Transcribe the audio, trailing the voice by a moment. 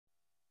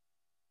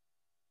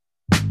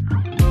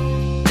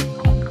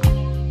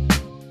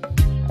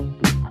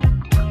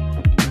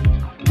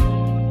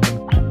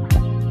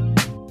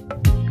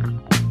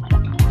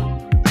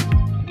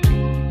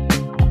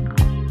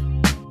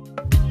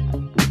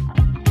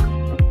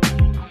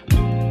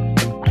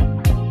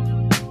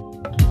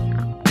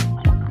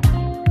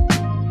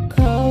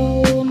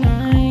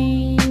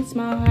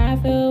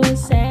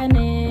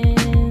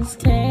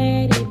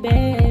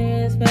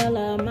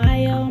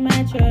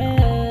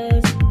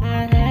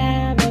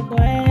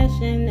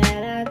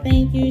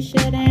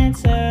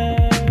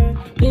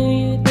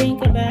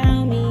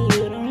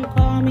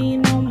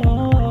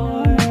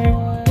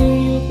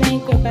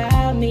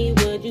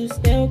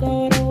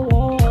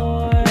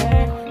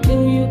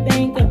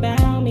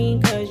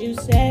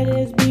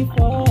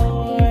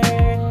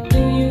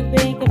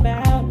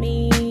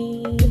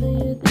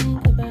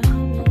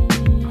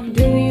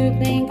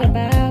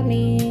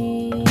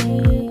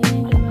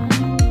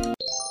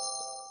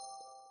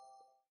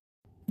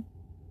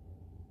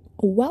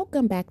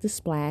Welcome back to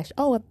Splash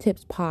of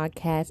Tips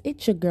Podcast.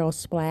 It's your girl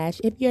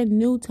Splash. If you're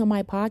new to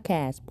my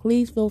podcast,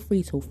 please feel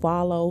free to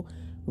follow,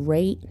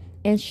 rate,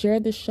 and share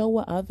the show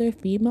with other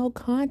female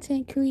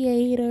content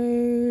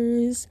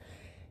creators.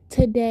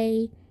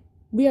 Today,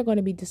 we are going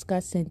to be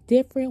discussing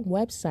different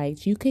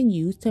websites you can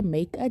use to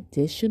make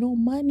additional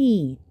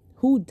money.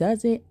 Who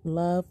doesn't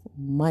love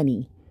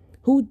money?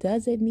 Who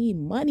doesn't need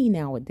money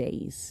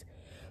nowadays?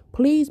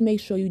 Please make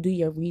sure you do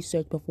your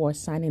research before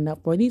signing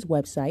up for these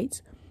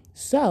websites,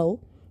 so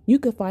you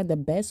can find the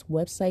best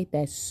website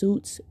that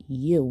suits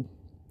you.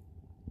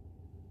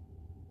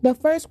 The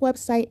first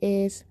website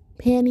is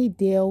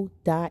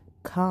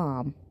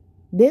pantydeal.com.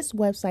 This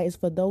website is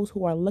for those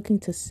who are looking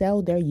to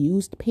sell their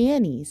used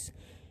panties.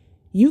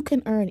 You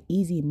can earn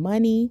easy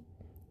money.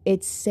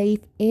 It's safe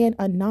and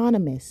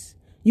anonymous.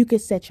 You can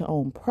set your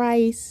own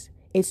price.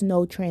 It's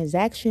no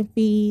transaction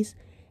fees.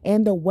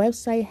 And the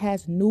website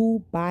has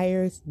new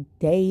buyers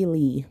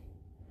daily.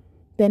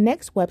 The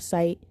next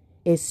website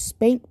is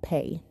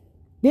SpankPay.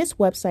 This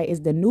website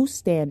is the new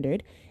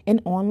standard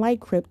in online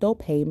crypto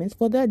payments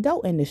for the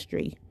adult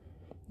industry.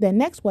 The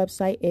next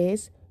website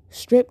is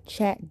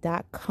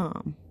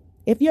stripchat.com.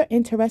 If you're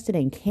interested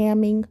in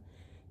camming,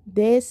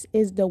 this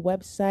is the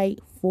website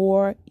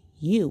for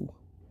you.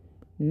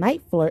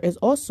 NightFlirt is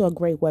also a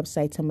great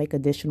website to make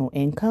additional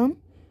income.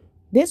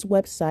 This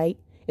website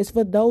is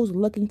for those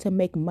looking to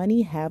make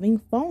money having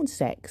phone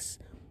sex.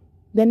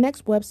 The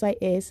next website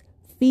is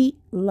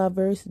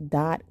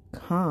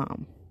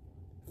feetlovers.com.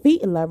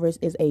 Feet Lovers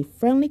is a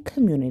friendly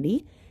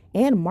community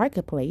and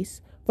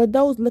marketplace for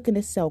those looking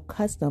to sell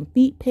custom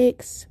feet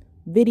pics,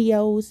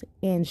 videos,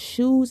 and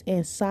shoes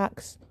and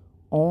socks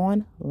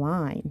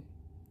online.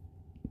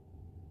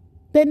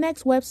 The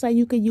next website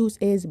you can use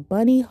is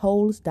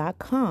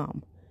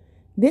bunnyholes.com.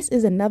 This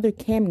is another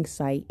camming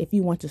site if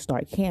you want to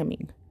start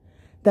camming.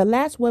 The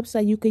last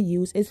website you can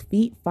use is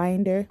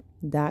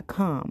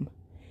feetfinder.com.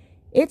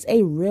 It's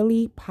a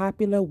really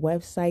popular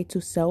website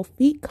to sell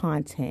feet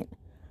content.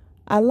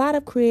 A lot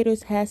of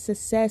creators have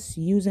success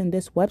using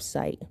this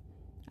website.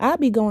 I'll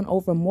be going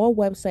over more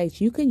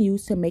websites you can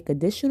use to make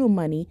additional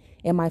money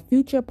in my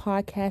future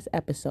podcast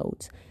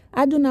episodes.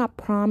 I do not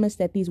promise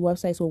that these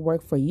websites will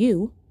work for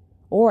you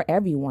or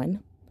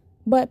everyone,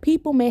 but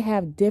people may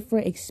have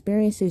different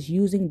experiences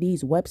using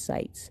these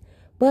websites.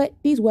 But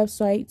these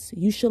websites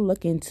you should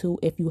look into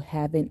if you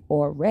haven't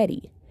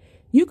already.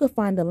 You can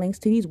find the links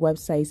to these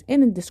websites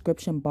in the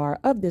description bar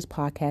of this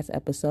podcast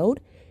episode.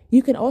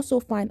 You can also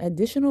find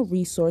additional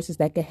resources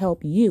that can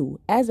help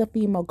you as a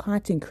female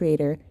content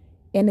creator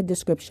in the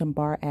description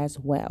bar as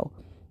well.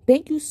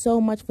 Thank you so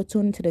much for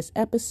tuning to this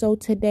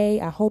episode today.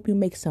 I hope you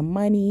make some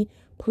money.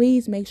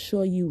 Please make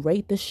sure you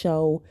rate the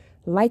show,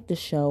 like the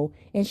show,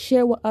 and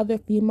share with other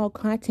female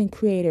content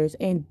creators,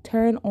 and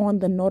turn on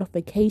the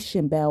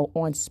notification bell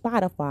on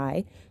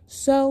Spotify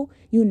so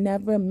you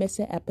never miss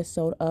an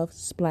episode of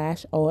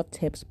Splash of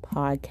Tips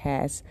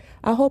podcast.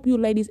 I hope you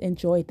ladies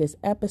enjoyed this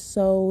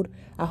episode.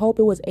 I hope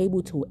it was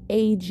able to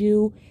aid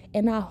you,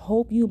 and I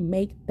hope you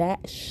make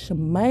that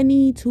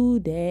money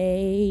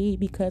today,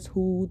 because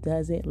who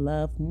doesn't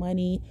love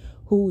money?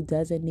 Who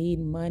doesn't need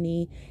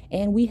money?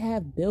 And we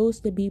have bills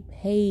to be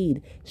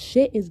paid.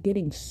 Shit is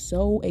getting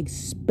so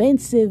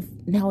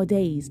expensive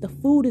nowadays. The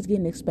food is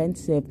getting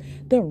expensive.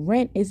 The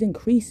rent is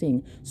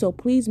increasing. So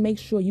please make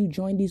sure you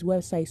join these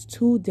websites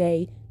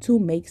today to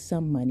make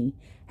some money.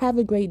 Have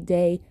a great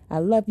day. I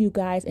love you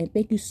guys, and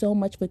thank you so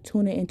much for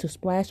tuning into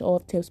Splash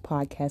Off Tips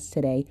podcast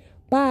today.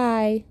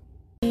 Bye.